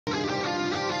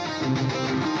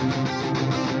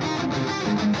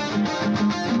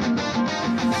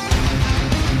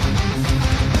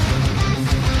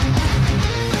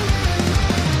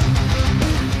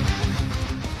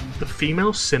The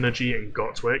female synergy in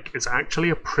GoTWiC is actually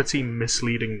a pretty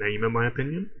misleading name in my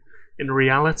opinion. In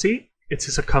reality, it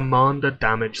is a commander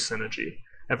damage synergy.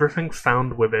 Everything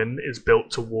found within is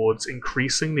built towards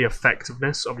increasing the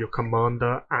effectiveness of your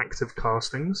commander active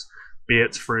castings, be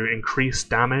it through increased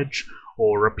damage,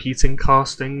 or repeating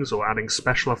castings, or adding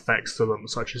special effects to them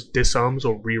such as disarms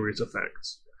or reroute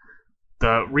effects.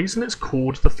 The reason it's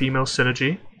called the female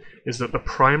synergy is that the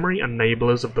primary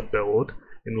enablers of the build,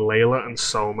 in Leila and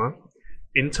Salma,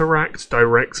 interact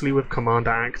directly with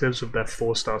commander actives with their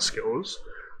 4-star skills,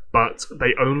 but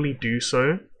they only do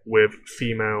so with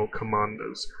female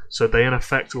commanders, so they in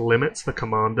effect limit the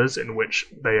commanders in which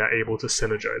they are able to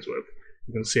synergize with.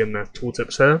 You can see in their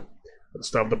tooltips here, at the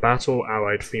start of the battle,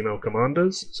 allied female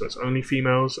commanders, so it's only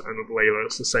females, and with Leila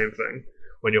it's the same thing.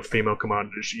 When your female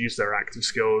commanders use their active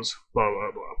skills, blah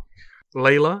blah blah.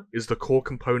 Leila is the core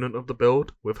component of the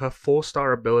build, with her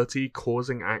 4-star ability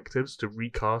causing actives to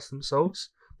recast themselves,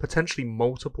 potentially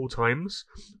multiple times,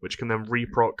 which can then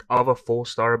reproc other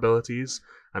 4-star abilities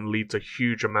and lead to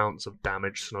huge amounts of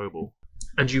damage snowball.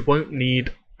 And you won't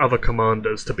need other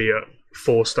commanders to be at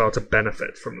 4-star to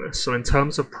benefit from this, so in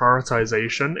terms of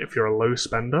prioritization, if you're a low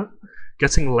spender,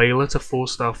 getting Leila to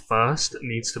 4-star first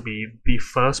needs to be the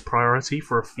first priority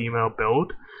for a female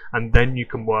build, and then you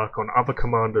can work on other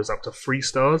commanders up to 3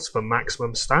 stars for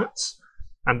maximum stats,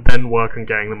 and then work on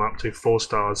getting them up to 4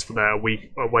 stars for their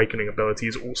awakening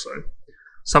abilities also.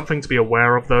 Something to be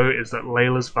aware of though is that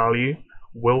Leila's value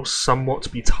will somewhat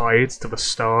be tied to the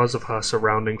stars of her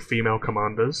surrounding female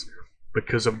commanders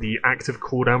because of the active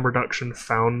cooldown reduction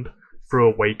found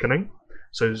through awakening.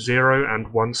 So 0 and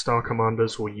 1-star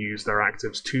commanders will use their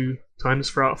actives 2 times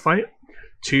throughout a fight,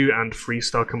 2 and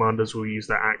 3-star commanders will use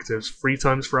their actives 3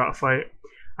 times throughout a fight,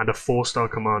 and a 4-star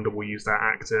commander will use their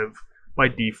active by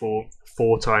default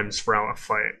 4 times throughout a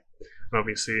fight. And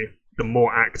obviously, the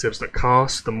more actives that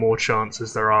cast, the more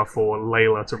chances there are for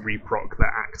Leila to reproc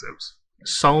their actives.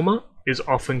 Salma is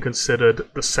often considered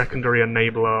the secondary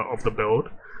enabler of the build,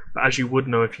 but as you would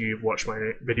know if you've watched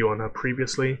my video on her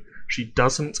previously, she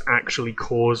doesn't actually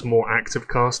cause more active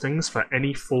castings for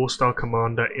any 4-star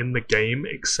commander in the game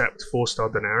except 4-star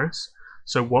Daenerys,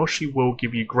 so while she will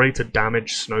give you greater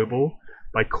damage snowball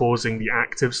by causing the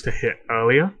actives to hit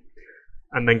earlier,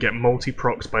 and then get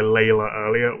multi-procs by Leila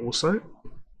earlier also,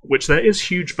 which there is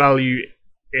huge value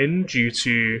in due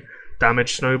to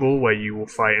damage snowball where you will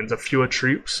fight into fewer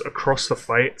troops across the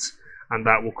fight, and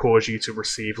that will cause you to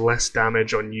receive less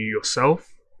damage on you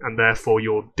yourself, and therefore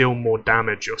you'll deal more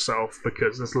damage yourself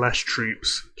because there's less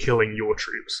troops killing your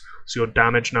troops, so your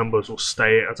damage numbers will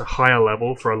stay at a higher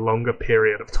level for a longer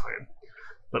period of time.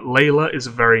 But Leila is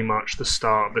very much the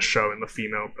star of the show in the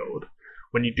female build.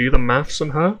 When you do the maths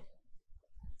on her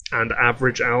and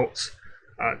average out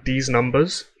these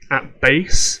numbers, at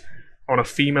base, on a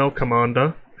female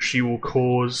commander, she will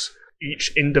cause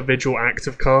each individual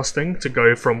active casting to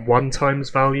go from 1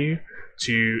 times value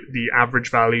to the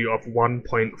average value of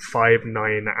 1.59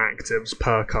 actives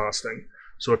per casting.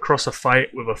 So across a fight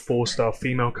with a 4-star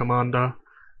female commander,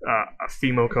 a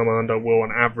female commander will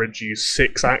on average use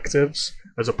 6 actives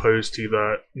as opposed to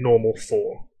the normal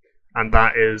 4. And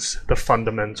that is the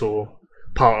fundamental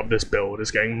part of this build, is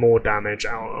getting more damage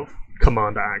out of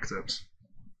commander actives.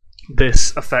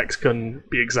 This effect can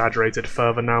be exaggerated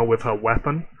further now with her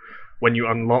weapon. When you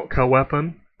unlock her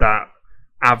weapon, that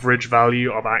average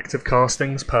value of active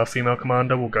castings per female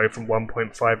commander will go from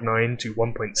 1.59 to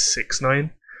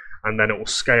 1.69, and then it will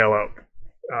scale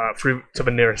up through to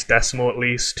the nearest decimal at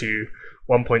least to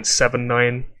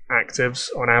 1.79 actives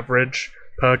on average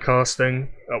per casting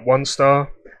at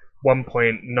 1-star,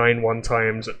 1.91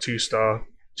 times at 2-star,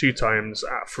 2 times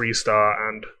at 3-star,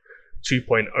 and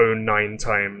 2.09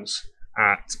 times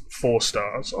at 4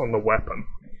 stars on the weapon.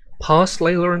 Past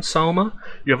Leila and Salma,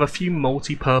 you have a few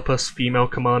multi-purpose female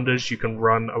commanders you can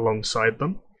run alongside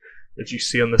them, as you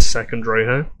see on the second row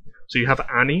here. So you have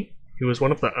Annie, who was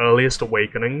one of the earliest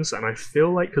awakenings, and I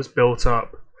feel like has built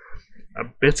up a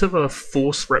bit of a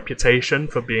false reputation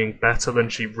for being better than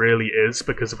she really is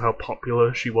because of how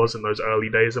popular she was in those early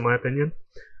days, in my opinion.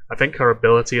 I think her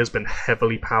ability has been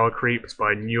heavily power creeped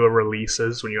by newer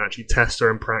releases when you actually test her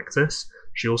in practice.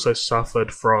 She also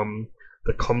suffered from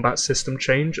the combat system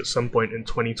change at some point in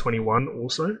 2021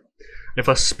 also. If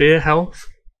her spear health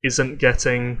isn't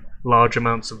getting large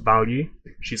amounts of value,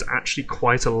 she's actually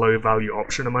quite a low value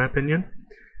option in my opinion.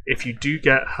 If you do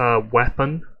get her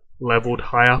weapon leveled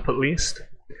high up at least,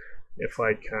 if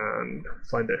I can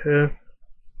find it here,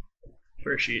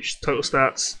 where she's total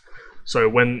stats, So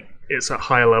when it's at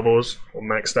higher levels or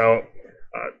maxed out,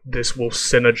 this will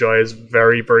synergize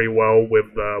very, very well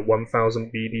with the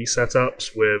 1000 BD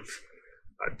setups with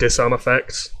disarm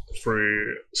effects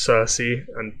through Cersei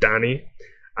and Dany,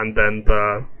 and then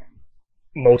the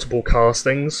multiple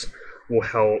castings will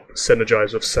help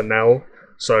synergize with Sanel.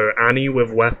 So Annie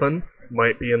with weapon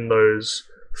might be in those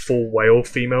full whale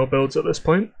female builds at this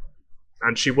point,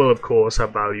 and she will of course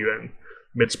have value in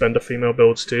mid-spender female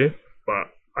builds too, but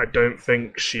I don't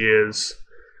think she is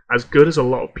as good as a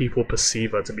lot of people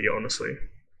perceive her to be, honestly.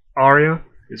 Arya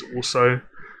is also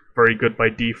very good by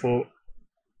default.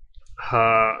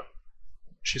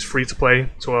 She's free to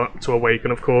play to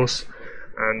awaken, of course,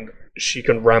 and she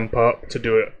can ramp up to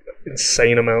do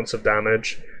insane amounts of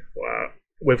damage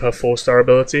with her 4-star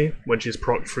ability when she's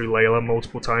procced through Leila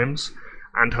multiple times,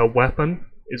 and her weapon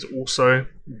is also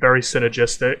very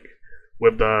synergistic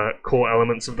with the core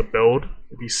elements of the build.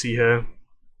 If you see here,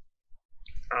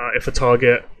 if a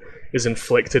target is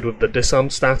inflicted with the disarm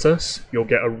status, you'll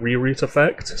get a reroute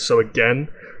effect. So again,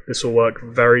 this will work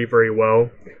very, very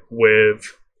well with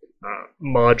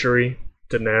Marjorie,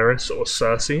 Daenerys, or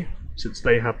Cersei, since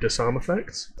they have disarm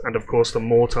effects. And of course, the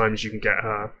more times you can get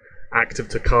her active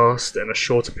to cast in a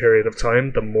shorter period of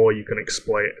time, the more you can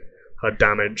exploit her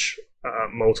damage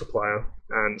multiplier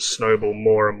and snowball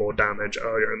more and more damage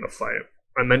earlier in the fight.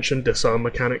 I mentioned disarm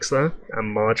mechanics there,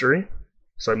 and Marjorie.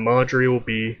 So Marjorie will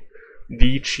be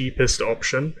the cheapest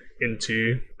option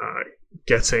into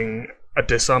getting a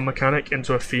disarm mechanic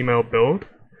into a female build,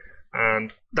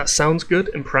 and that sounds good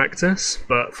in practice,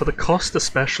 but for the cost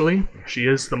especially, she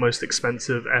is the most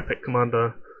expensive epic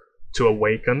commander to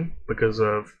awaken because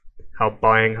of how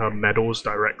buying her medals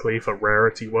directly for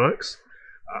rarity works.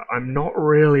 I'm not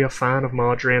really a fan of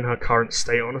Marjorie in her current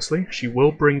state, honestly. She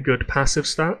will bring good passive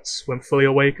stats when fully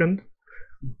awakened,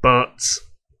 but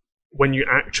when you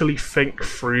actually think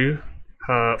through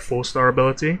her 4-star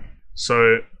ability,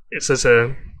 so it says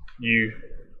here,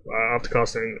 after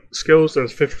casting skills,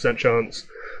 there's a 50% chance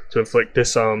to inflict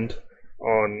disarmed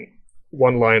on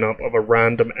one lineup of a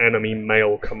random enemy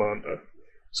male commander.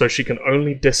 So she can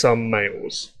only disarm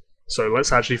males. So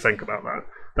let's actually think about that.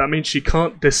 That means she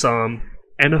can't disarm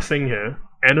anything here,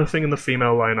 anything in the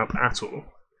female lineup at all.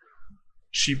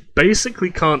 She basically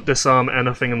can't disarm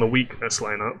anything in the weakness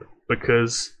lineup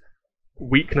because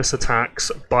weakness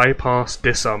attacks bypass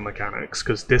disarm mechanics,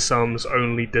 because disarms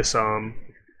only disarm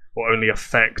or only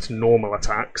affect normal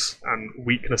attacks, and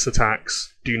weakness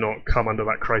attacks do not come under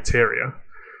that criteria.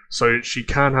 So she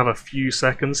can have a few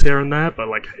seconds here and there, but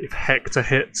like if Hector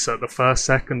hits at the first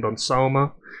second on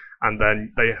Salma, and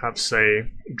then they have,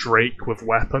 say, Drake with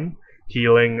weapon,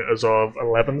 healing as of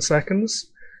 11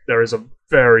 seconds, there is a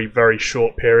very, very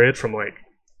short period from like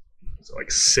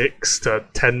 6 to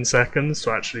 10 seconds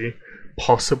to actually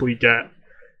possibly get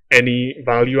any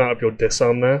value out of your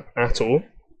disarm there at all.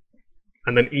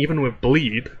 And then even with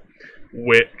bleed,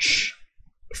 which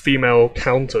female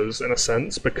counters in a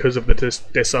sense because of the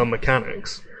disarm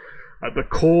mechanics, the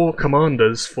core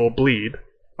commanders for bleed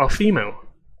are female,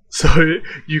 so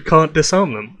you can't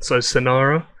disarm them. So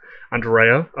Sinara and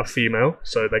Rhea are female,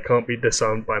 so they can't be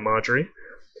disarmed by Marjorie.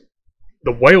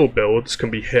 The whale builds can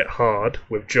be hit hard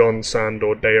with Jon,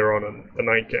 Sandor, Daeron, and the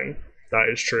Night King. That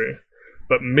is true.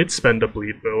 But mid-spender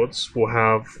bleed builds will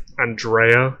have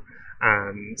Andrea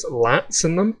and Lats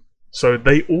in them, so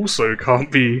they also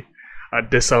can't be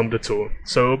disarmed at all.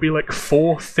 So it'll be like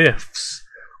 4/5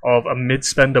 of a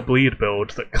mid-spender bleed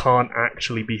build that can't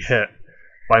actually be hit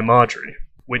by Marjorie,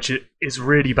 which is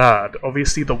really bad.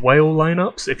 Obviously the whale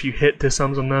lineups, if you hit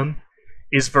disarms on them,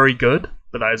 is very good,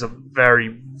 but that is a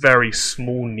very, very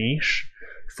small niche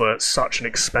for such an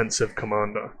expensive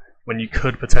commander, when you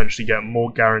could potentially get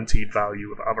more guaranteed value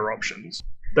with other options.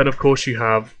 Then of course you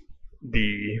have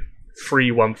the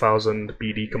free 1000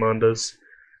 BD commanders,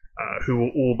 who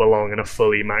will all belong in a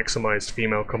fully maximized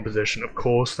female composition. Of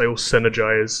course, they all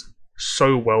synergize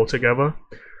so well together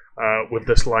with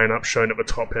this lineup shown at the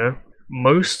top here.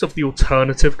 Most of the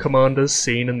alternative commanders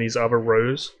seen in these other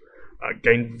rows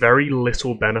gain very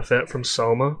little benefit from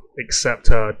Salma, except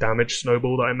her damage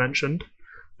snowball that I mentioned.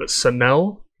 But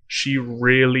Sanel, she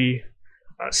really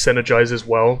synergizes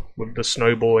well with the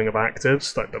snowballing of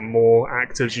actives. Like the more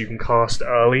actives you can cast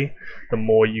early, the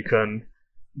more you can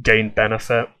gain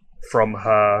benefit from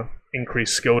her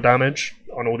increased skill damage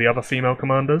on all the other female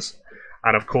commanders.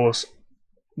 And of course,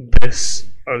 this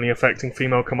only affecting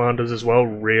female commanders as well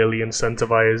really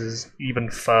incentivizes even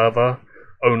further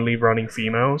only running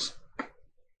females.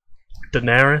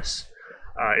 Daenerys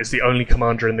is the only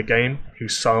commander in the game who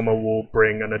Salma will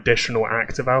bring an additional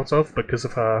active out of because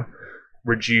of her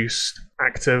reduced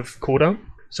active cooldown.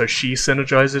 so she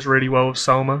synergizes really well with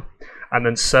Salma. And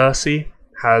then Cersei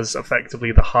has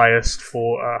effectively the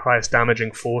highest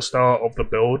damaging 4-star of the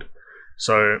build.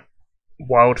 So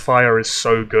Wildfire is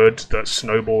so good that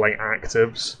snowballing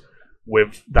actives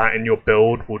with that in your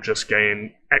build will just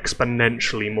gain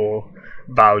exponentially more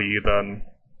value than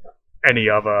any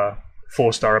other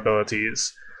 4-star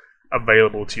abilities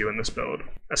available to you in this build,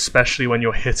 especially when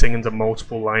you're hitting into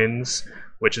multiple lines,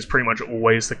 which is pretty much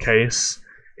always the case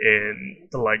in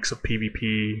the likes of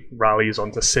PvP rallies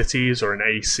onto cities or in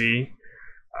AC.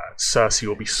 Cersei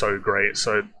will be so great.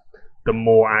 So the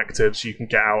more actives you can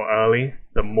get out early,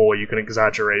 the more you can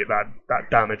exaggerate that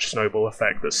damage snowball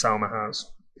effect that Salma has.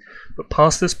 But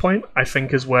past this point, I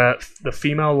think is where the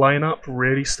female lineup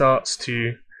really starts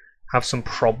to have some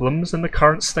problems in the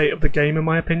current state of the game, in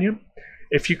my opinion.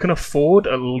 If you can afford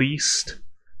at least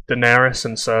Daenerys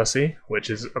and Cersei, which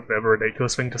is a bit of a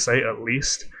ridiculous thing to say, at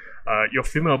least, your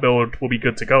female build will be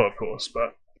good to go, of course,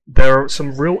 but there are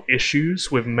some real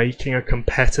issues with making a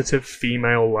competitive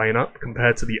female lineup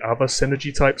compared to the other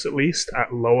synergy types, at least,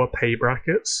 at lower pay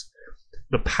brackets.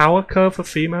 The power curve for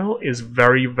female is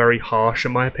very, very harsh,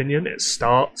 in my opinion. It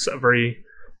starts at a very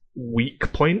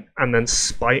weak point and then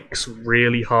spikes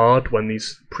really hard when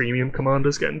these premium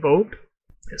commanders get involved.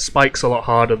 It spikes a lot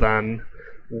harder than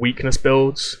weakness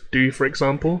builds do, for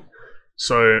example.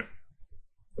 So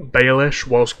Baelish,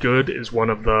 whilst good, is one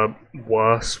of the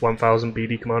worst 1000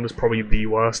 BD commanders, probably the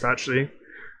worst actually.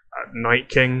 Night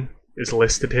King is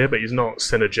listed here, but he's not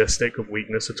synergistic of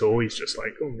weakness at all. He's just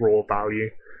like raw value.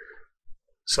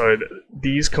 So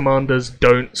these commanders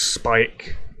don't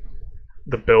spike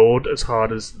the build as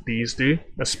hard as these do,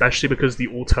 especially because the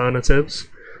alternatives,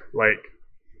 like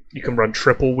you can run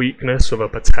triple weakness with a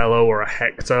Patello or a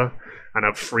Hector and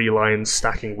have 3 lines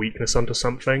stacking weakness onto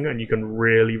something, and you can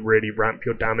really, really ramp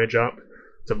your damage up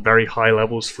to very high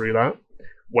levels through that.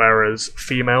 Whereas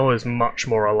female is much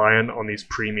more reliant on these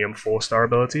premium 4-star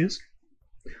abilities.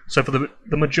 So for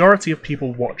the majority of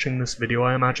people watching this video,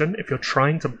 I imagine, if you're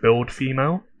trying to build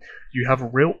female, you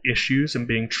have real issues in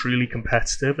being truly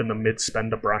competitive in the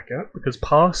mid-spender bracket, because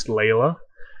past Leila,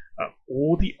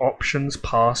 all the options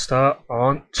past her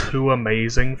aren't too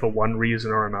amazing for one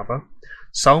reason or another.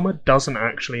 Salma doesn't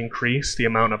actually increase the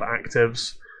amount of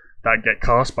actives that get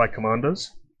cast by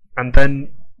commanders, and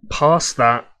then past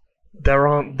that, there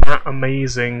aren't that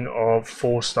amazing of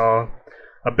 4-star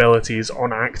abilities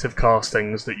on active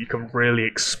castings that you can really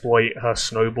exploit her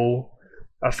snowball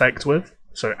effect with.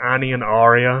 So Annie and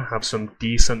Arya have some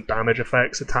decent damage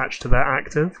effects attached to their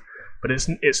active, but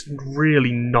it's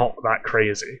really not that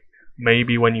crazy.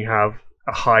 Maybe when you have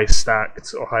a high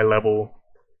stacked or high level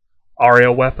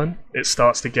Arya weapon, it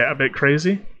starts to get a bit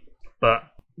crazy, but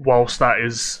whilst that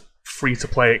is free to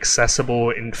play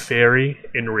accessible in theory,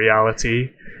 in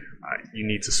reality, you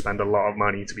need to spend a lot of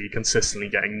money to be consistently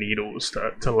getting needles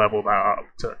to level that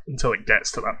up until it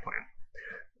gets to that point.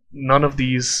 None of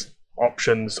these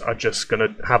options are just going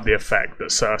to have the effect that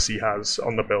Cersei has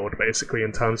on the build, basically,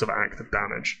 in terms of active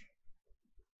damage.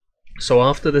 So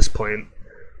after this point,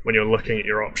 when you're looking at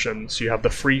your options, you have the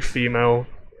 3 female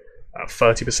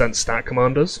 30% stat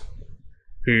commanders,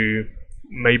 who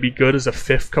may be good as a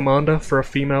 5th commander for a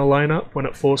female lineup when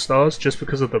at 4 stars, just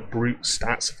because of the brute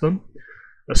stats of them.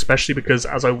 Especially because,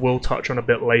 as I will touch on a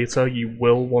bit later, you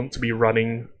will want to be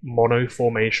running mono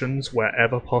formations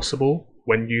wherever possible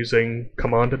when using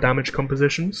commander damage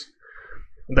compositions.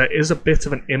 There is a bit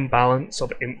of an imbalance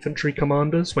of infantry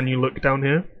commanders when you look down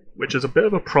here, which is a bit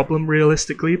of a problem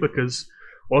realistically, because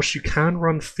whilst you can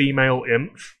run female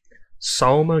inf,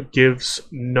 Salma gives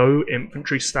no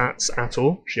infantry stats at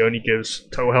all. She only gives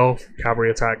total health, cavalry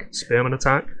attack, spearman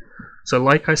attack. So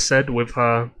like I said, with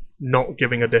her not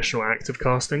giving additional active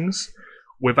castings,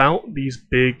 without these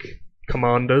big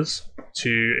commanders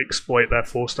to exploit their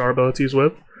 4-star abilities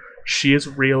with, she is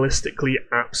realistically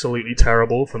absolutely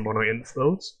terrible for mono inf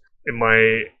builds, in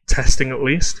my testing at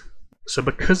least. So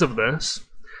because of this,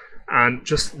 and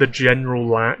just the general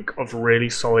lack of really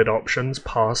solid options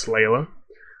past Leila,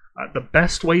 the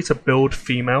best way to build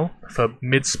female for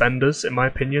mid-spenders, in my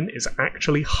opinion, is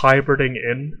actually hybriding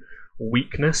in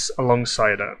weakness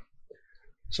alongside it.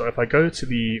 So if I go to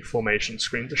the formation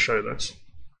screen to show this,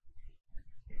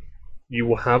 you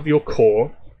will have your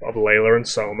core of Leila and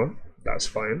Salma, that's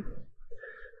fine.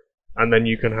 And then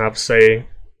you can have, say,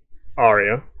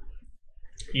 Arya.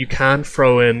 You can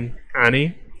throw in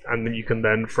Annie, and then you can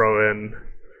then throw in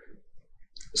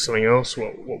something else.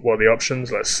 What are the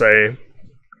options? Let's say,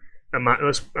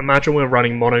 imagine we're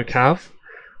running mono cav,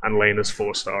 and Lena's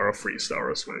 4-star or 3-star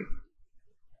or something.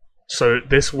 So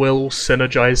this will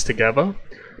synergize together,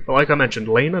 But like I mentioned,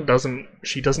 Leila doesn't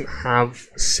have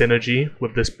synergy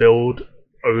with this build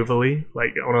overly.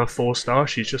 Like on her 4-star,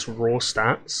 she's just raw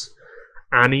stats.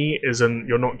 Annie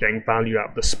you're not getting value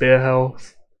out of the spear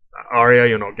health. Arya,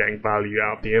 you're not getting value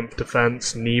out of the imp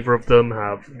defense. Neither of them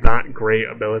have that great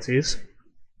abilities.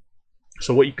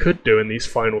 So what you could do in these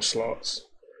final slots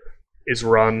is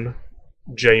run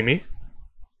Jaime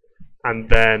and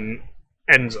then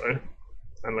Enzo,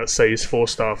 and let's say he's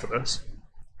 4-star for this,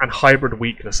 and hybrid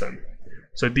weakness in.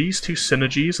 So these two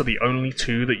synergies are the only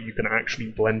two that you can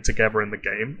actually blend together in the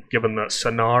game, given that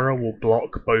Sonara will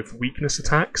block both weakness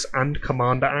attacks and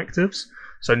commander actives,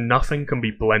 so nothing can be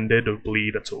blended or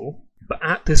bleed at all. But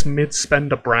at this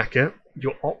mid-spender bracket,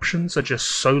 your options are just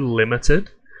so limited,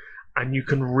 and you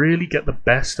can really get the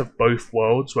best of both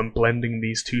worlds when blending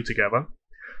these two together.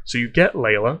 So you get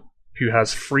Leila, who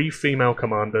has 3 female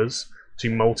commanders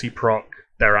to multi-proc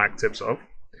their actives of,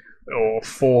 or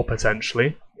 4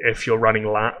 potentially, if you're running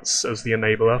Lats as the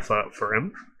enabler for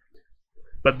Imp.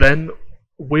 But then,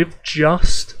 with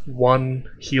just 1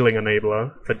 healing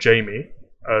enabler for Jaime,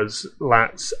 as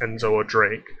Lats, Enzo, or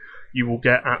Drake, you will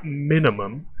get at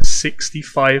minimum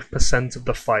 65% of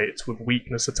the fight with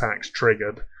weakness attacks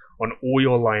triggered on all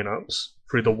your lineups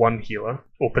through the 1 healer,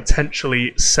 or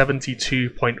potentially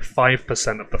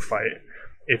 72.5% of the fight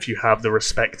if you have the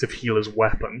respective healer's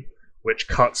weapon, which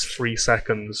cuts 3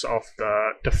 seconds off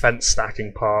the defense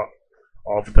stacking part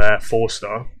of their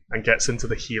 4-star and gets into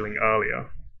the healing earlier.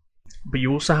 But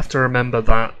you also have to remember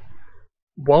that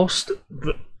whilst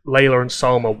Leila and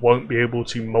Salma won't be able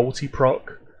to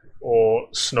multi-proc or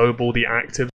snowball the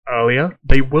actives earlier,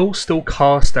 they will still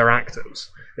cast their actives.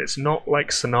 It's not like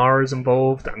Sonara is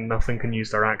involved and nothing can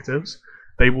use their actives.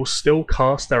 They will still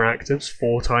cast their actives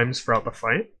 4 times throughout the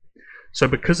fight. So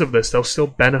because of this, they'll still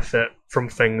benefit from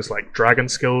things like dragon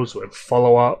skills with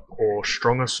follow-up or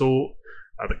strong assault,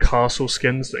 the castle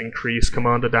skins that increase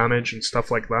commander damage and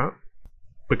stuff like that.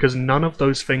 Because none of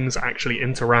those things actually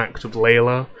interact with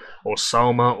Leila or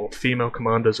Salma or female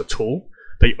commanders at all,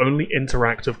 they only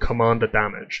interact with commander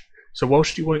damage. So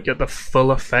whilst you won't get the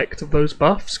full effect of those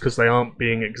buffs, because they aren't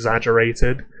being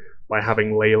exaggerated by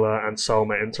having Leila and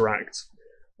Salma interact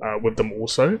with them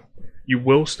also, you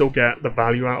will still get the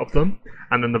value out of them,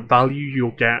 and then the value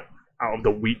you'll get out of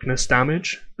the weakness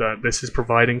damage that this is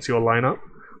providing to your lineup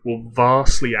will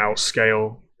vastly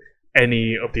outscale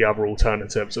any of the other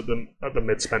alternatives at the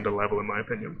mid-spender level, in my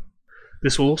opinion.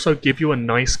 This will also give you a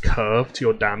nice curve to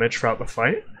your damage throughout the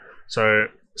fight. So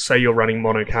say you're running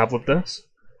mono cav with this,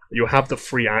 you'll have the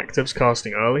 3 actives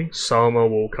casting early. Salma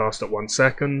will cast at 1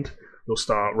 second. You'll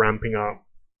start ramping up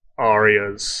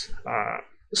Arya's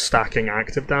stacking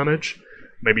active damage.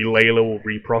 Maybe Leila will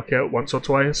reproc it once or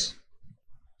twice.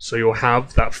 So you'll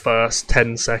have that first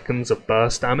 10 seconds of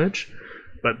burst damage,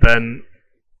 but then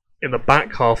in the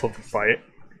back half of the fight,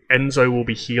 Enzo will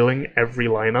be healing every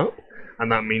lineup,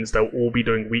 and that means they'll all be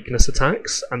doing weakness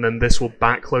attacks, and then this will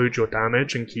backload your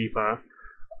damage and keep a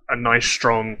nice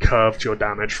strong curve to your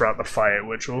damage throughout the fight,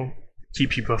 which will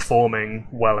keep you performing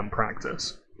well in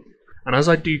practice. And as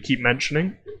I do keep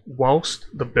mentioning, whilst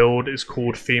the build is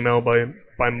called female by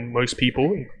most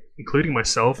people, including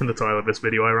myself in the title of this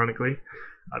video ironically,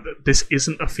 this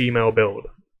isn't a female build.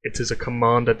 It is a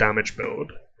commander damage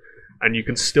build, and you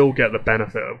can still get the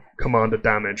benefit of commander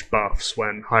damage buffs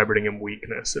when hybriding in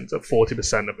weakness into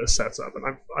 40% of this setup.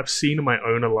 And I've seen in my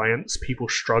own alliance people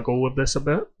struggle with this a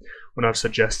bit when I've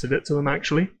suggested it to them,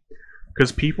 actually,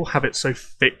 because people have it so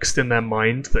fixed in their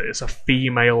mind that it's a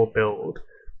female build,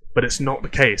 but it's not the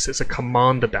case. It's a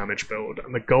commander damage build,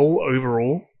 and the goal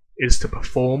overall is to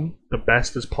perform the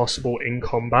best as possible in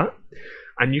combat,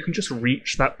 and you can just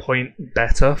reach that point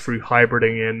better through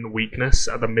hybriding in weakness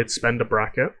at the mid-spender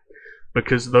bracket,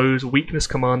 because those weakness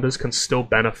commanders can still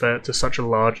benefit to such a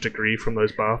large degree from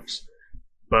those buffs,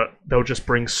 but they'll just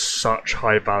bring such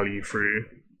high value through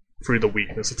the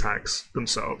weakness attacks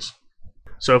themselves.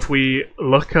 So if we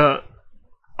look at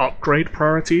upgrade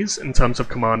priorities in terms of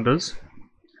commanders,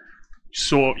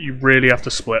 so you really have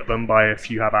to split them by if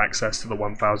you have access to the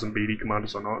 1000 BD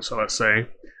commanders or not. So let's say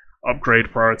upgrade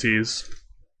priorities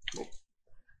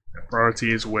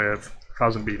with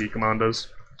 1000 BD commanders.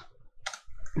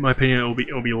 In my opinion,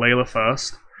 it'll be Leila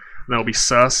first, and then it'll be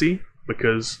Cersei,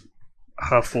 because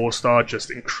her 4-star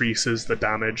just increases the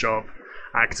damage of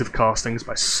active castings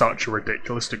by such a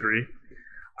ridiculous degree.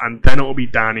 And then it'll be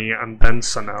Dany, and then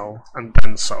Sanel, and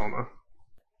then Salma.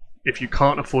 If you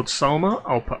can't afford Salma,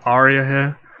 I'll put Arya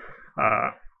here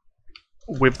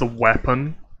with the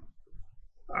weapon.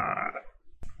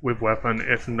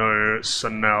 If no,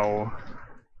 Sanel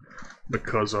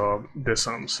because of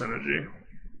disarm synergy.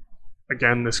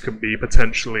 again, this could be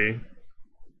potentially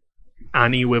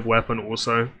Annie with weapon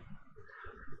also.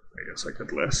 I guess I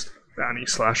could list Annie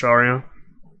 / Arya.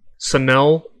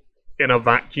 Sanel in a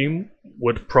vacuum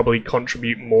would probably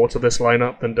contribute more to this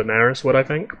lineup than Daenerys would, I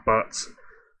think, but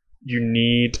you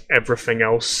need everything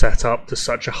else set up to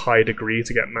such a high degree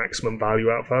to get maximum value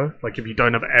out of her. Like, if you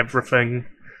don't have everything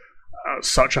at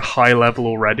such a high level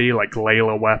already, like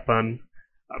Leila weapon,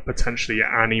 potentially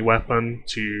Annie weapon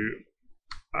to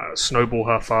snowball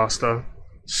her faster.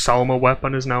 Salma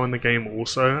weapon is now in the game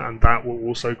also, and that will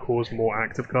also cause more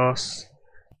active casts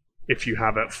if you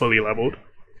have it fully leveled.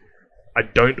 I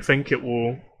don't think it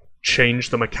will change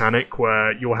the mechanic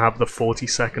where you'll have the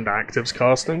 40-second actives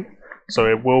casting, so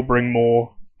it will bring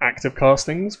more active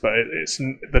castings, but it's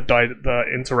the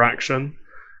interaction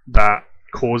that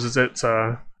causes it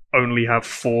to only have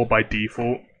 4 by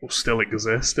default will still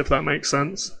exist, if that makes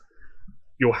sense.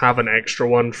 You'll have an extra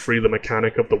one through the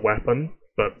mechanic of the weapon,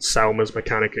 but Salma's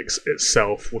mechanic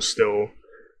itself will still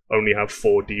only have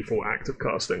 4 default active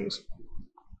castings.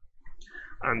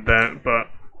 And then, but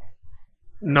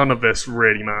none of this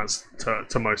really matters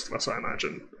to most of us, I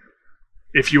imagine.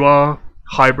 If you are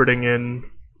hybriding in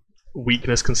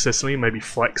weakness consistently, maybe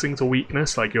flexing to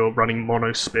weakness, like you're running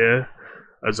mono spear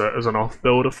as an off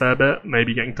build a fair bit,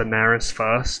 maybe getting Daenerys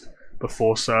first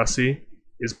before Cersei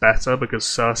is better, because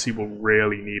Cersei will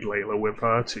really need Leila with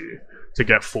her to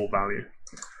get full value.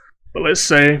 But let's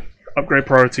say upgrade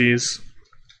priorities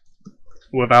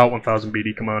without 1000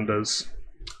 BD commanders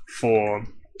for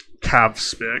Cav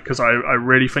Spear, because I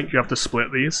really think you have to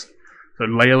split these. So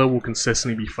Leila will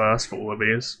consistently be first for all of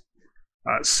these.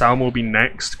 Salma will be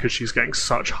next because she's getting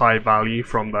such high value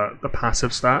from the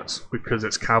passive stats because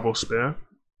it's Cav or Spear.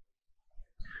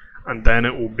 And then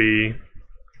it will be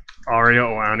Arya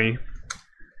or Annie.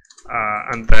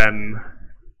 And then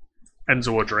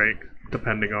Enzo or Drake,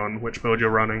 depending on which build you're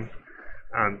running.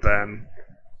 And then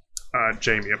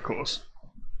Jaime, of course.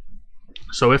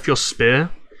 So if you're Spear,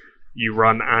 you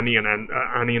run Annie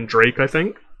and Drake, I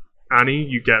think. Annie,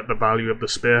 you get the value of the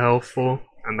Spear health for,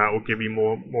 and that will give you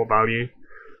more value.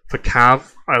 For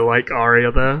Cav, I like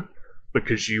Arya there,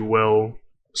 because you will,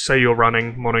 say you're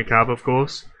running Mono Cav, of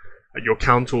course, your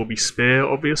counter will be Spear,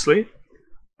 obviously.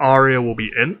 Arya will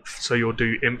be Inf, so you'll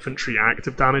do infantry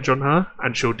active damage on her,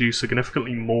 and she'll do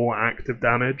significantly more active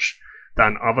damage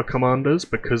than other commanders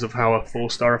because of how a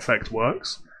 4-star effect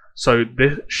works. So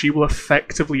she will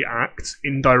effectively act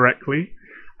indirectly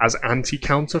as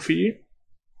anti-counter for you.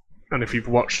 And if you've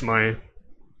watched my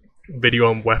video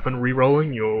on weapon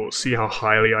rerolling, you'll see how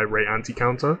highly I rate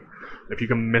anti-counter. If you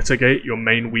can mitigate your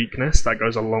main weakness, that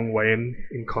goes a long way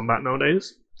in combat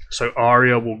nowadays. So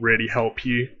Arya will really help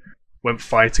you when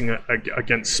fighting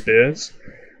against spears,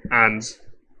 and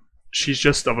she's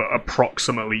just of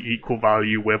approximately equal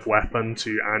value with weapon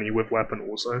to Annie with weapon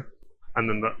also. And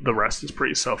then the rest is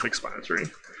pretty self-explanatory.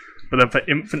 But then for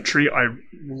infantry, I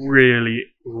really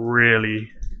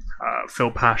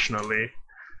feel passionately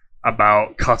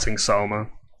about cutting Salma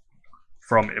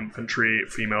from infantry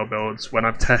female builds. When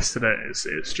I've tested it,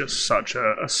 it's just such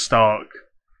a stark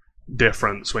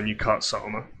difference when you cut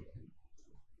Salma.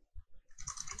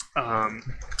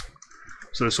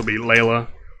 So this will be Leila,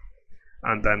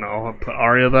 and then I'll put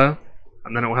Arya there,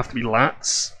 and then it will have to be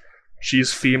Lats.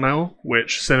 She's female,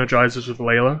 which synergizes with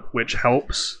Leila, which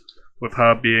helps with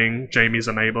her being Jaime's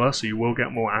enabler, so you will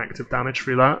get more active damage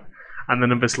through that. And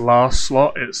then in this last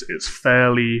slot, it's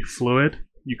fairly fluid.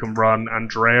 You can run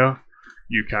Andrea,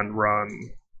 you can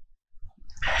run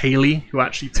Haley, who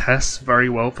actually tests very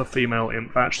well for female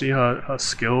imp. Actually, her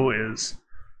skill is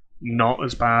not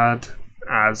as bad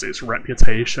as its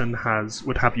reputation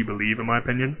would have you believe, in my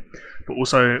opinion. But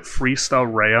also 3-star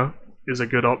Rhea is a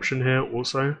good option here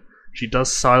also. She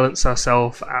does silence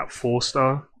herself at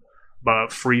 4-star, but at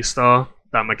 3-star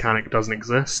that mechanic doesn't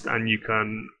exist, and you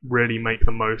can really make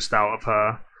the most out of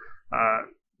her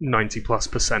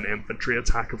 90+% infantry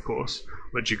attack, of course,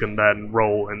 which you can then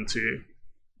roll into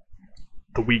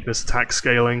the weakness attack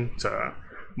scaling to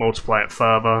multiply it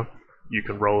further. You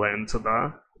can roll it into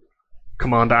the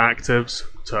commander actives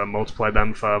to multiply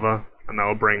them further, and that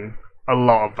will bring a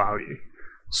lot of value.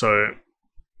 So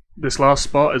this last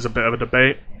spot is a bit of a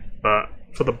debate, but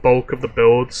for the bulk of the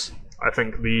builds, I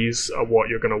think these are what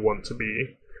you're going to want to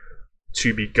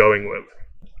be going with.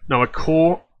 Now, a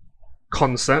core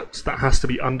concept that has to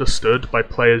be understood by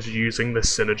players using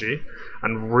this synergy,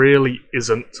 and really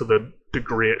isn't to the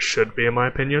degree it should be in my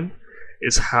opinion,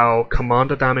 is how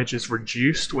commander damage is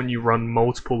reduced when you run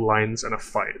multiple lines in a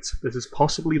fight. This is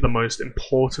possibly the most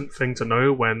important thing to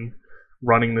know when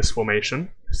running this formation,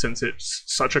 since it's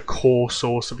such a core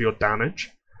source of your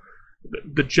damage.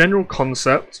 The general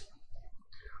concept,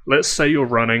 let's say you're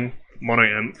running mono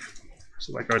inf,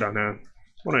 so I go down here,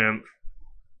 mono inf,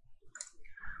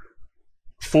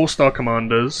 4-star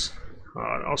commanders,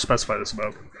 I'll specify this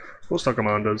above, 4-star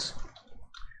commanders,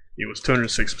 it was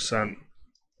 206%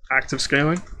 active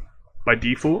scaling by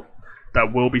default.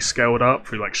 That will be scaled up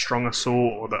through like strong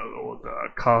assault or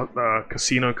the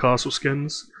casino castle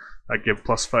skins that give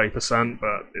plus 30%,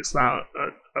 but it's that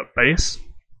at base.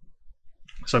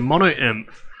 So mono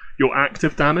inf, your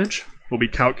active damage will be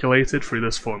calculated through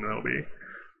this formula. It'll be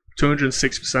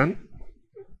 206%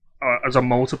 as a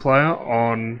multiplier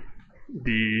on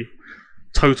the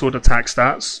total attack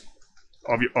stats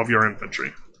of your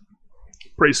infantry.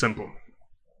 Pretty simple.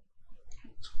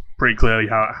 Pretty clearly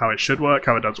how it should work,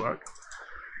 how it does work.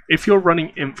 If you're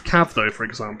running inf cav though, for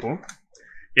example,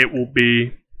 it will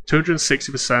be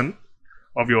 260%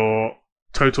 of your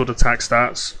total attack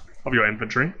stats of your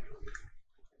infantry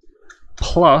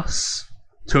plus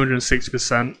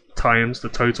 260% times the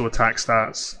total attack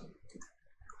stats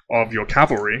of your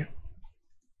cavalry,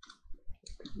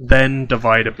 then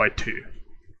divided by 2.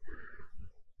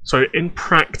 So in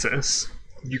practice,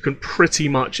 you can pretty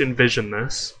much envision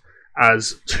this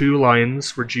as 2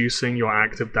 lines reducing your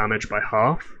active damage by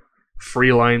half,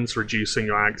 3 lines reducing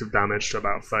your active damage to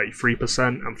about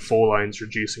 33%, and 4 lines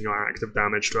reducing your active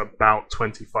damage to about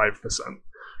 25%.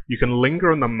 You can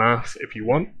linger on the math if you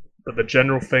want, but the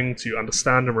general thing to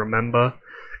understand and remember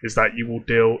is that you will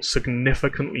deal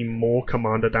significantly more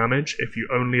commander damage if you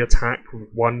only attack with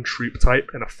one troop type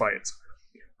in a fight.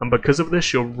 And because of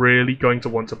this, you're really going to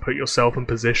want to put yourself in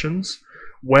positions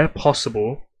where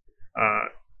possible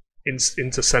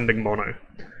into sending mono.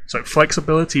 So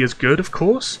flexibility is good, of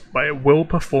course, but it will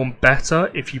perform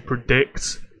better if you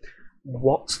predict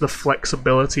what the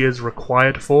flexibility is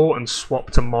required for and swap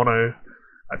to mono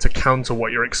to counter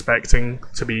what you're expecting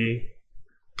to be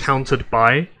countered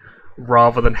by,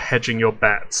 rather than hedging your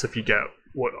bets, if you get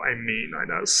what I mean. I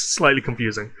know it's slightly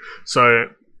confusing. So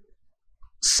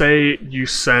say you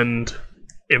send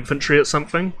infantry at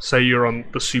something, say you're on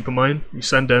the supermine, you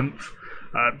send inf,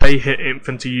 they hit inf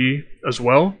into you as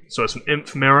well, so it's an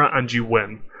inf mirror and you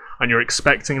win, and you're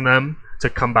expecting them to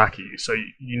come back at you. So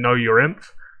you know you're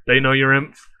inf, they know you're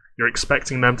inf, you're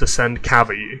expecting them to send cav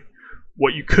at you.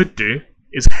 What you could do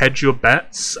is hedge your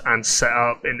bets and set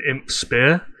up an inf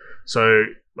spear, so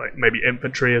like maybe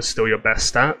infantry is still your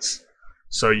best stats,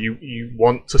 so you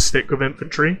want to stick with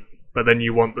infantry, but then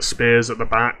you want the spears at the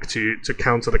back to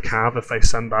counter the cav if they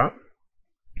send that.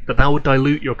 But that would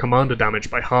dilute your commander damage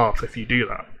by half if you do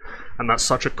that. And that's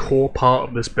such a core part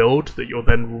of this build that you're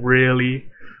then really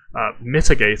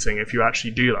mitigating if you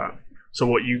actually do that. So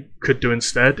what you could do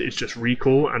instead is just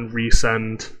recall and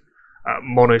resend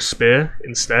mono spear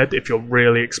instead if you're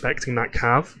really expecting that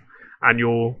cav, and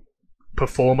you'll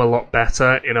perform a lot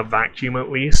better in a vacuum at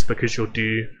least, because you'll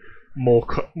do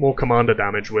more commander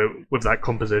damage with that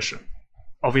composition.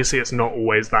 Obviously it's not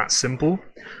always that simple,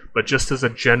 but just as a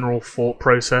general thought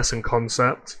process and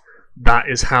concept, that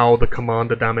is how the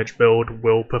commander damage build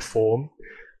will perform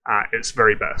at its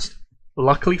very best.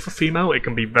 Luckily for female, it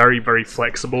can be very, very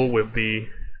flexible with the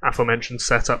aforementioned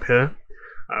setup here,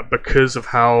 because of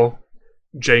how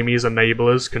Jamie's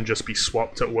enablers can just be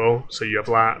swapped at will. So you have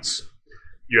Lats,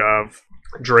 you have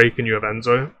Drake, and you have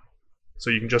Enzo. So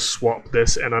you can just swap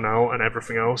this in and out, and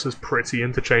everything else is pretty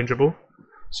interchangeable.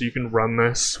 So you can run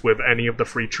this with any of the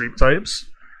 3 troop types.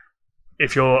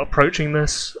 If you're approaching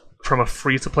this from a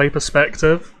free-to-play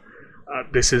perspective,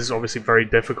 this is obviously very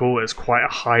difficult. It's quite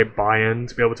a high buy-in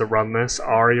to be able to run this.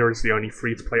 Aria is the only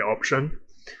free-to-play option.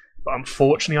 But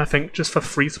unfortunately, I think just for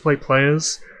free-to-play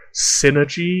players,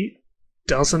 synergy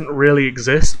doesn't really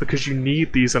exist, because you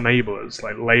need these enablers.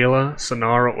 Like Leila,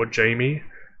 Sonara, or Jamie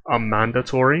are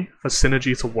mandatory for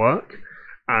synergy to work.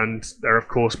 And they're of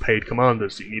course paid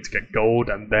commanders. You need to get gold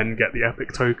and then get the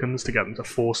epic tokens to get them to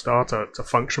 4-star to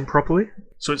function properly.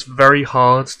 So it's very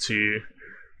hard to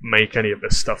make any of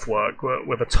this stuff work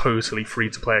with a totally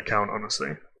free-to-play account, honestly.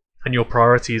 And your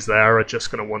priorities there are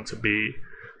just going to want to be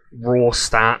raw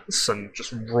stats and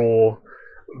just raw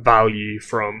value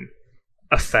from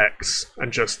effects,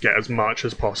 and just get as much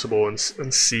as possible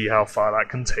and see how far that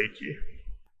can take you.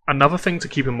 Another thing to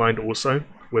keep in mind also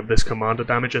with this commander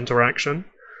damage interaction,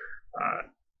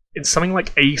 in something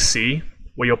like AC,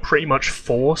 where you're pretty much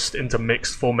forced into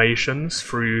mixed formations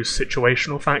through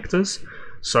situational factors.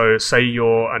 So say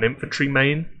you're an infantry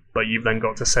main, but you've then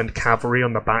got to send cavalry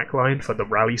on the back line for the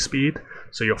rally speed,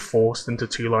 so you're forced into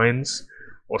 2 lines.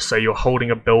 Or say you're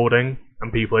holding a building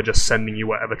and people are just sending you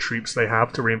whatever troops they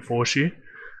have to reinforce you,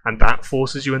 and that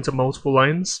forces you into multiple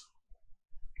lines.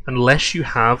 Unless you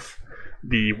have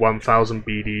the 1000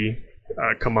 BD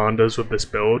commanders with this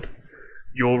build,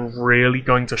 you're really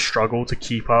going to struggle to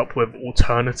keep up with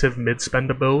alternative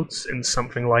mid-spender builds in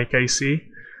something like AC,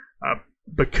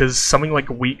 because something like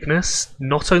Weakness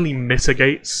not only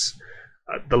mitigates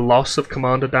the loss of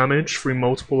commander damage through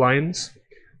multiple lines,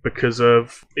 because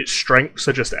of its strengths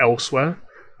are just elsewhere.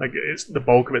 Like, the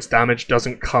bulk of its damage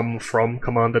doesn't come from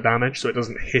commander damage, so it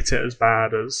doesn't hit it as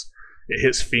bad as it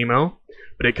hits female,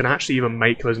 but it can actually even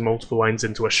make those multiple lines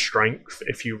into a strength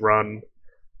if you run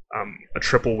a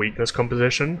triple weakness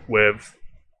composition with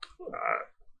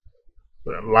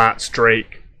Lats,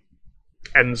 Drake,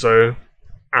 Enzo,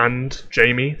 and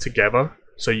Jamie together.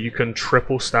 So you can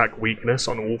triple stack weakness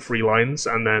on all 3 lines,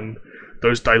 and then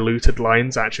those diluted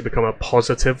lines actually become a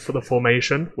positive for the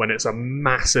formation when it's a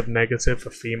massive negative for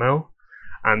female.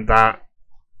 And that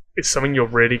is something you're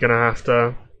really going to have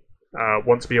to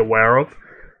want to be aware of,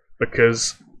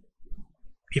 because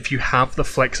if you have the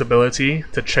flexibility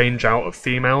to change out of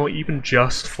female, even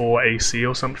just for AC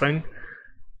or something,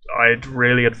 I'd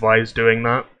really advise doing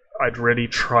that. I'd really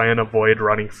try and avoid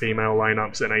running female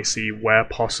lineups in AC where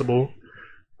possible,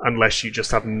 unless you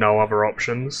just have no other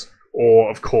options.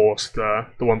 Or, of course, the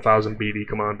 1000 BD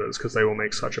commanders, because they will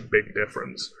make such a big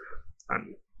difference.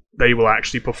 And they will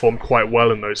actually perform quite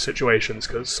well in those situations,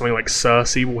 because something like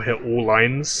Cersei will hit all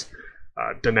lines,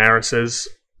 Daenerys's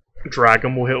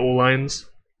dragon will hit all lines,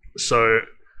 so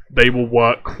they will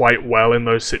work quite well in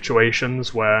those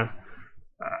situations where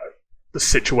the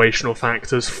situational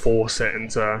factors force it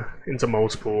into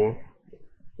multiple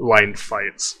line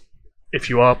fights. If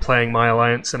you are playing my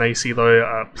alliance in AC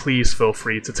though, please feel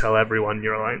free to tell everyone in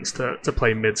your alliance to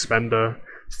play mid-spender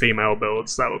female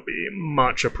builds. That would be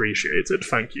much appreciated,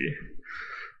 thank you.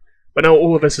 But now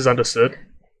all of this is understood.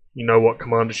 You know what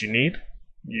commanders you need.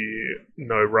 You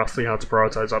know roughly how to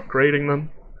prioritize upgrading them.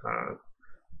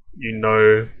 You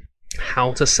know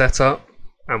how to set up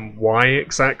and why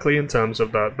exactly in terms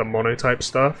of the monotype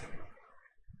stuff.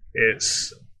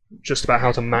 It's just about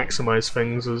how to maximize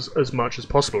things as much as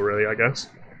possible, really, I guess.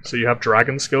 So you have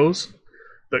dragon skills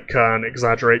that can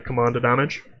exaggerate commander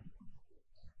damage.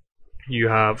 You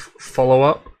have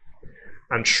follow-up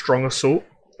and strong assault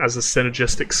as the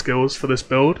synergistic skills for this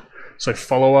build. So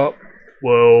follow-up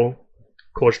will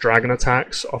cause dragon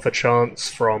attacks off a chance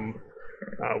from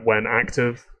when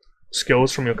active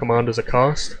skills from your commanders are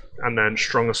cast, and then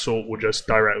strong assault will just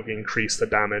directly increase the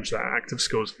damage that active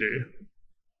skills do.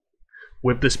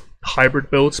 With this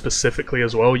hybrid build specifically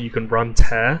as well, you can run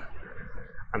Tear,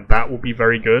 and that will be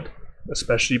very good,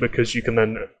 especially because you can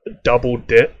then double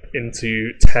dip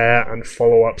into Tear and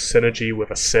follow-up synergy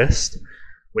with Assist,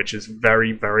 which is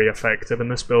very, very effective in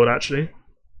this build actually.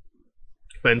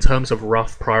 But in terms of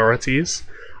rough priorities,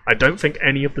 I don't think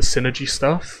any of the synergy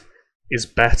stuff is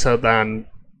better than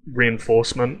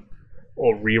Reinforcement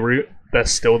or Reroute. They're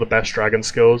still the best dragon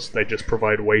skills, they just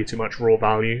provide way too much raw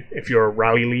value. If you're a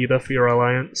rally leader for your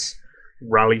alliance,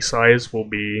 rally size will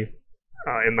be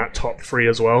in that top 3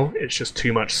 as well. It's just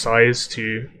too much size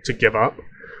to give up.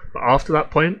 But after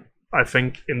that point, I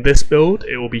think in this build,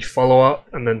 it will be follow-up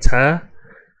and then Tear.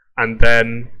 And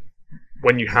then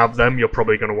when you have them, you're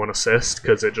probably going to want Assist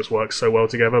because it just works so well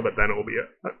together, but then it will be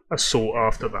Assault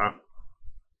after that.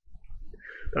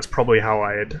 That's probably how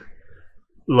I'd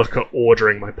look at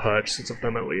ordering my purchases of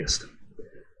them at least.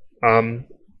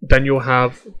 Then you'll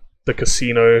have the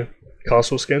Casino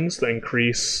Castle skins that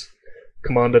increase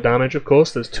commander damage, of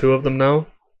course. There's 2 of them now.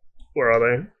 Where are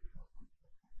they?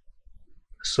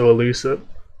 So elusive.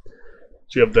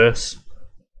 So you have this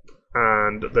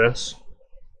and this.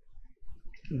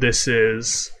 This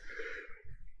is,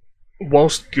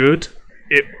 whilst good,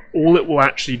 all it will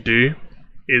actually do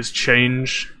is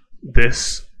change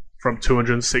this from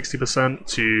 260%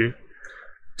 to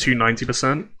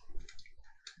 290%,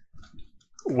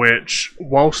 which,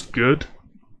 whilst good,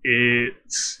 it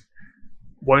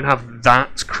won't have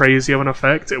that crazy of an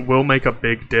effect. It will make a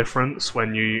big difference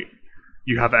when you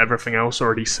have everything else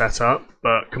already set up,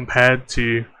 but compared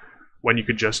to when you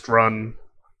could just run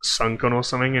Sunken or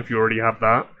something, if you already have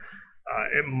that,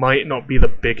 it might not be the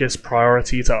biggest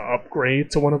priority to upgrade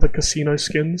to one of the casino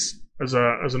skins as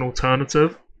an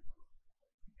alternative.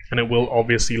 And it will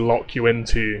obviously lock you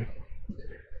into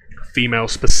female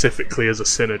specifically as a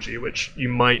synergy, which you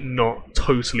might not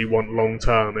totally want long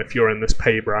term if you're in this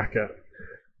pay bracket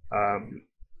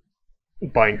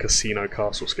buying casino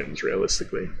castle skins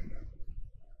realistically.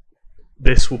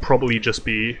 This will probably just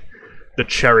be the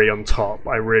cherry on top.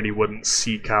 I really wouldn't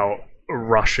seek out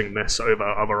rushing this over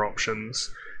other options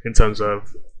in terms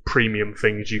of premium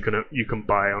things you can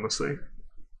buy, honestly.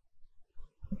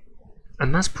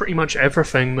 And that's pretty much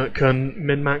everything that can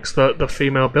min-max the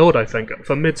female build, I think.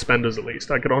 For mid-spenders at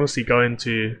least. I could honestly go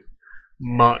into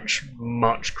much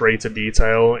greater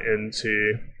detail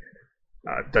into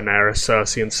Daenerys,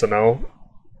 Cersei, and Sanel.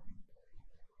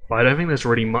 But I don't think there's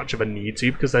really much of a need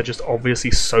to, because they're just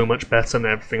obviously so much better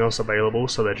than everything else available,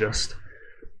 so there just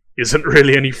isn't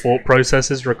really any thought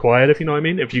processes required, if you know what I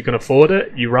mean. If you can afford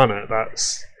it, you run it.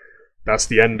 That's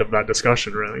the end of that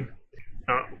discussion, really.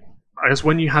 I guess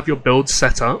when you have your build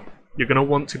set up, you're going to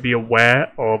want to be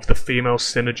aware of the female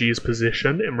synergy's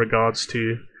position in regards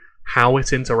to how it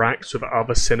interacts with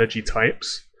other synergy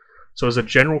types. So as a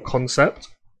general concept,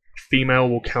 female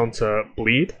will counter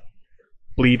bleed,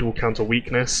 bleed will counter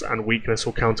weakness, and weakness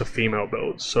will counter female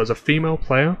builds. So as a female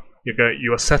player,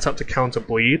 you are set up to counter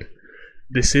bleed.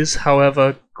 This is,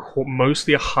 however,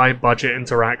 mostly a high budget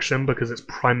interaction because it's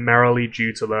primarily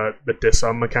due to the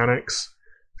disarm mechanics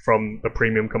from the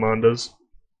premium commanders.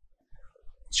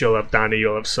 So you'll have Dany,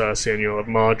 you'll have Cersei, and you'll have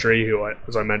Marjorie, who,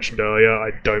 as I mentioned earlier,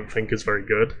 I don't think is very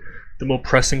good. The more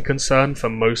pressing concern for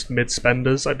most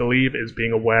mid-spenders, I believe, is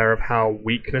being aware of how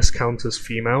weakness counters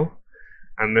female.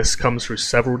 And this comes through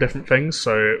several different things.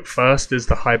 So first is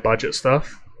the high budget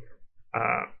stuff.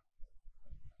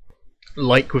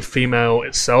 Like with female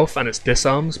itself and its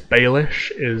disarms,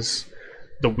 Baelish is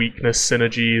the weakness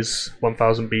synergy's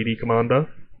 1000 BD commander.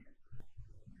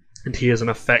 And he has an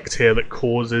effect here that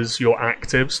causes your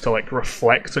actives to like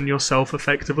reflect on yourself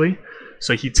effectively.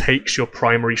 So he takes your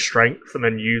primary strength and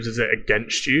then uses it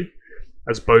against you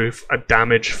as both a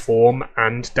damage form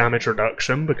and damage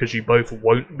reduction, because you both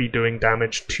won't be doing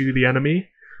damage to the enemy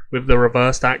with the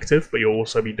reversed active, but you'll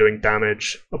also be doing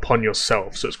damage upon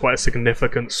yourself. So it's quite a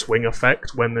significant swing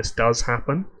effect when this does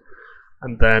happen.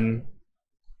 And then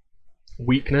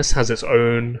weakness has its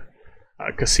own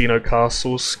Casino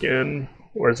Castle skin,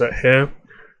 where is it here,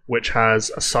 which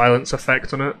has a silence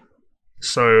effect on it.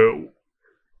 So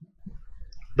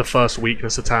the first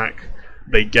weakness attack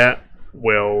they get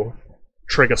will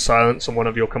trigger silence on one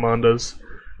of your commanders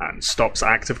and stops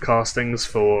active castings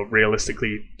for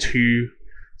realistically 2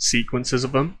 sequences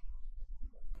of them,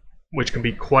 which can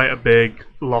be quite a big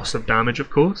loss of damage, of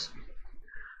course.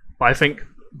 But I think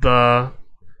the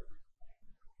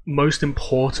most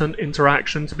important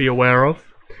interaction to be aware of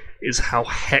is how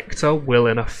Hector will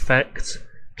in effect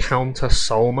counter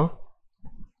Salma.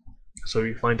 So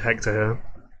you find Hector here.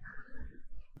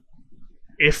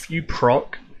 If you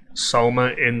proc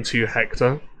Salma into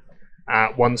Hector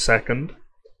at 1 second,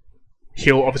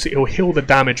 he'll heal the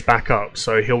damage back up,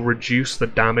 so he'll reduce the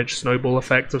damage snowball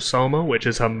effect of Salma, which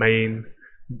is her main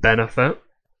benefit.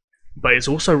 But it's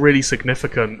also really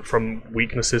significant from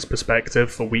weakness's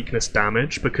perspective for weakness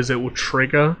damage, because it will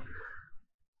trigger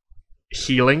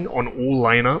healing on all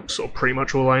lineups, or pretty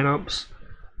much all lineups,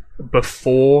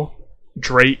 before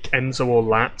Drake, Enzo, or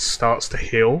Lat starts to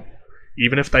heal,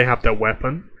 even if they have their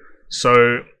weapon.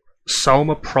 So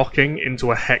Salma proccing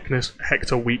into a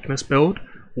Hector weakness build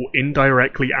will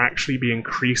indirectly actually be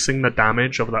increasing the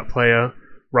damage of that player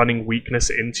running weakness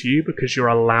into you, because you're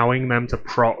allowing them to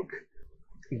proc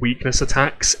weakness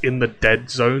attacks in the dead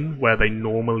zone where they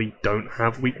normally don't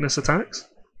have weakness attacks.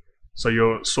 So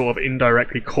you're sort of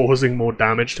indirectly causing more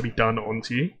damage to be done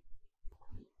onto you.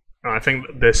 And I think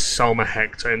that this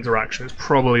Salma-Hector interaction is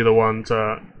probably the one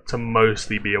to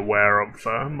mostly be aware of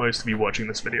for most of you watching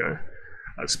this video.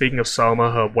 Speaking of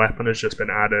Salma, her weapon has just been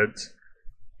added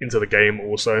into the game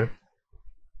also.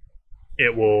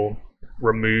 It will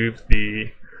remove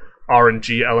the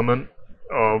RNG element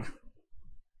of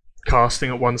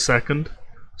casting at 1 second,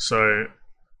 so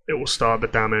it will start the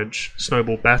damage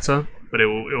snowball better, but it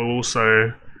will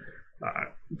also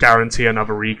guarantee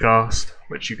another recast,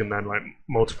 which you can then like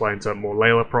multiply into more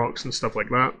Leila procs and stuff like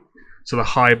that. So the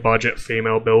high budget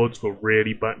female builds will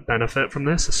really benefit from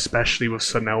this, especially with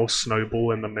Sanel's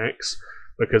snowball in the mix,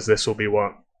 because this will be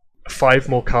what, 5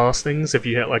 more castings if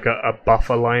you hit like a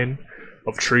buffer line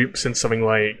of troops in something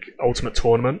like Ultimate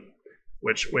Tournament,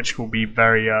 which will be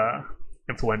very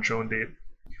influential indeed.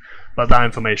 But that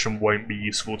information won't be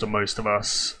useful to most of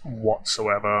us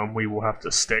whatsoever, and we will have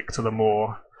to stick to the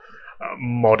more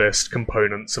modest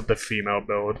components of the female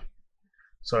build.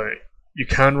 So you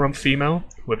can run female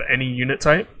with any unit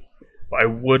type, but I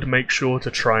would make sure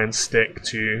to try and stick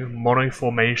to mono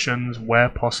formations where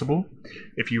possible.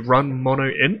 If you run mono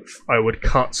inf, I would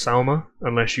cut Salma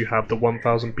unless you have the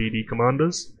 1000 BD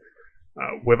commanders.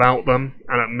 Without them,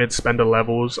 and at mid-spender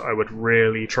levels, I would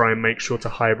really try and make sure to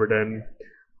hybrid in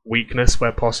weakness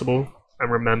where possible.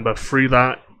 And remember, through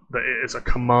that it is a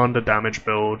commander damage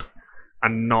build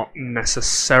and not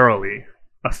necessarily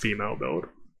a female build.